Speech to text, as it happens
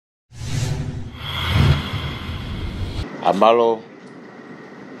ambalo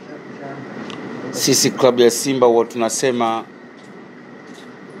sisi klabu ya Simba huwa tunasema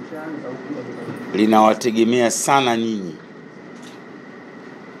linawategemea sana nyinyi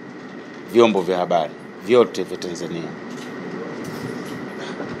vyombo vya habari vyote vya Tanzania,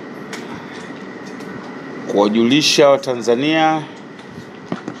 kuwajulisha Watanzania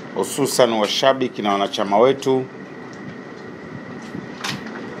hususan washabiki na wanachama wetu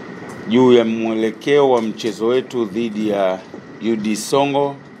juu ya mwelekeo wa mchezo wetu dhidi ya UD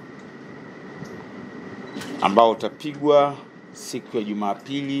Songo ambao utapigwa siku ya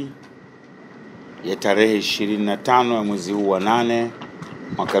Jumapili ya tarehe 25 ya mwezi huu wa 8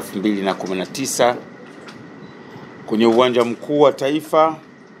 mwaka 2019 kwenye uwanja mkuu wa Taifa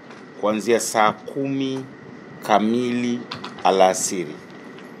kuanzia saa 10 kamili alasiri.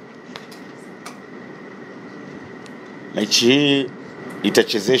 Mechi hii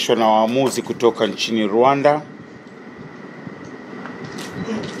itachezeshwa na waamuzi kutoka nchini Rwanda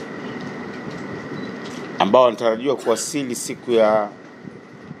ambao wanatarajiwa kuwasili siku ya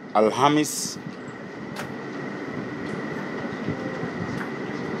Alhamis,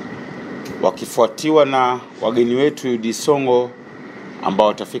 wakifuatiwa na wageni wetu UD Songo ambao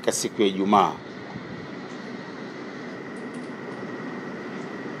watafika siku ya Ijumaa.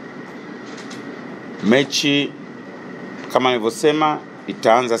 Mechi kama nilivyosema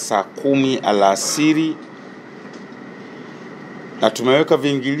itaanza saa 10 alasiri na tumeweka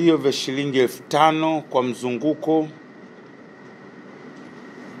viingilio vya shilingi 5,000 kwa mzunguko,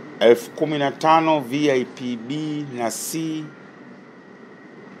 15,000 VIP B na C,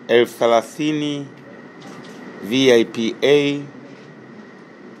 30,000 VIP A.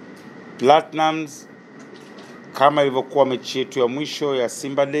 Platinums kama ilivyokuwa mechi yetu ya mwisho ya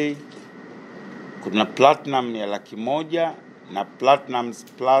Simba Day, kuna platinum ya 100,000 na platinums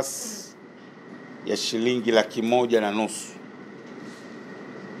plus ya shilingi 150,000.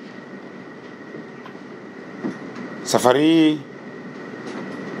 Safari hii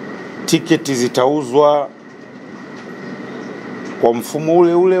tiketi zitauzwa kwa mfumo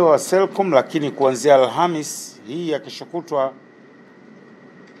ule ule wa Selcom, lakini kuanzia Alhamis hii ya kesho kutwa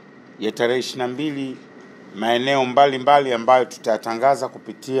ya tarehe 22 maeneo mbalimbali ambayo tutatangaza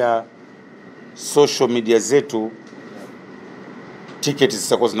kupitia social media zetu, tiketi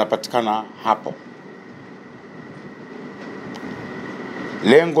zitakuwa zinapatikana hapo.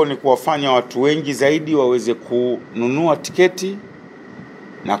 Lengo ni kuwafanya watu wengi zaidi waweze kununua tiketi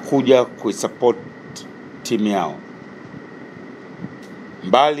na kuja kuisupport timu yao.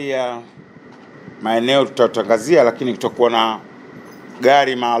 Mbali ya maeneo tutatangazia, lakini kutakuwa na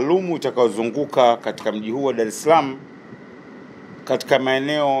gari maalumu itakayozunguka katika mji huu wa Dar es Salaam katika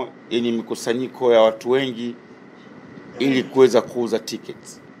maeneo yenye mikusanyiko ya watu wengi ili kuweza kuuza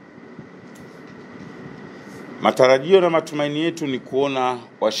tickets. Matarajio na matumaini yetu ni kuona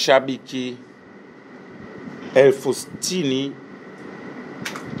washabiki 60,000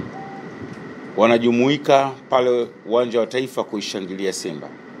 wanajumuika pale uwanja wa Taifa kuishangilia Simba.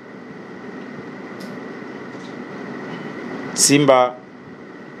 Simba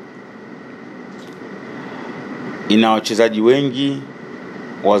ina wachezaji wengi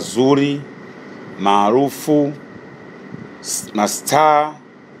wazuri, maarufu na star,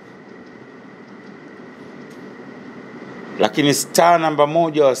 lakini star namba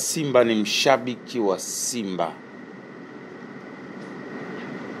 1 wa Simba ni mshabiki wa Simba.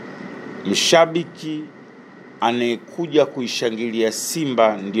 Mshabiki anayekuja kuishangilia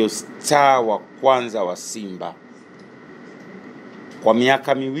Simba ndio star wa kwanza wa Simba. Kwa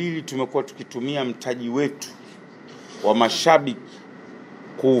miaka miwili tumekuwa tukitumia mtaji wetu wa mashabiki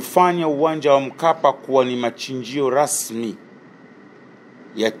kuufanya uwanja wa Mkapa kuwa ni machinjio rasmi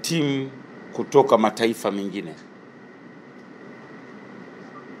ya timu kutoka mataifa mengine.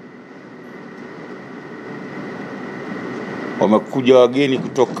 Wamekuja wageni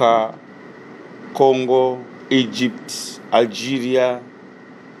kutoka Congo, Egypt, Algeria,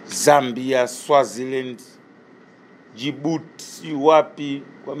 Zambia, Swaziland, Djibouti, wapi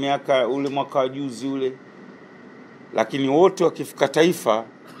kwa mwaka wa juzi ule. Lakini wote wakifika Taifa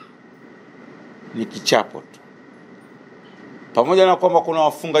ni kichapo tu. Pamoja na kwamba kuna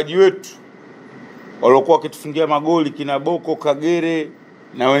wafungaji wetu waliokuwa wakitufungia magoli kina Boko, Kagere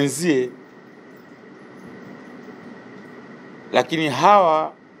na wenzie, lakini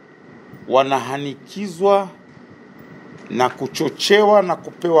hawa wanahanikizwa na kuchochewa na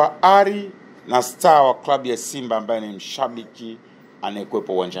kupewa ari na star wa klabu ya Simba ambaye ni mshabiki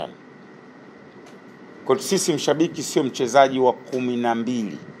anayekuepo uwanjani. Kwa sisi mshabiki sio mchezaji wa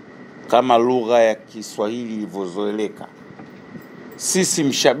 12 kama lugha ya Kiswahili ilivyozoeleka. Sisi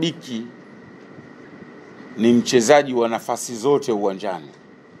mshabiki ni mchezaji wa nafasi zote uwanjani.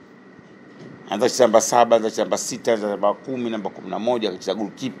 Anaweza kucheza namba 7, anaweza kucheza namba 6, anaweza namba 10, namba 11, akicheza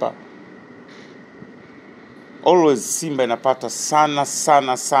goalkeeper. Always Simba inapata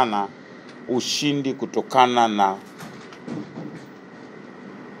sana ushindi kutokana na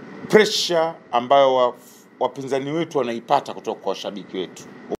pressure ambayo wapinzani wetu wanaipata kutoka kwa washabiki wetu.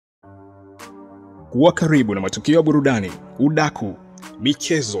 Kuwa karibu na matukio ya burudani, udaku,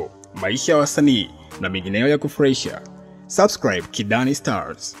 michezo, maisha ya wasanii na mengineyo ya kufurahisha. Subscribe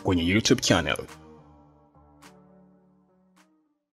Kidanistars kwenye YouTube channel.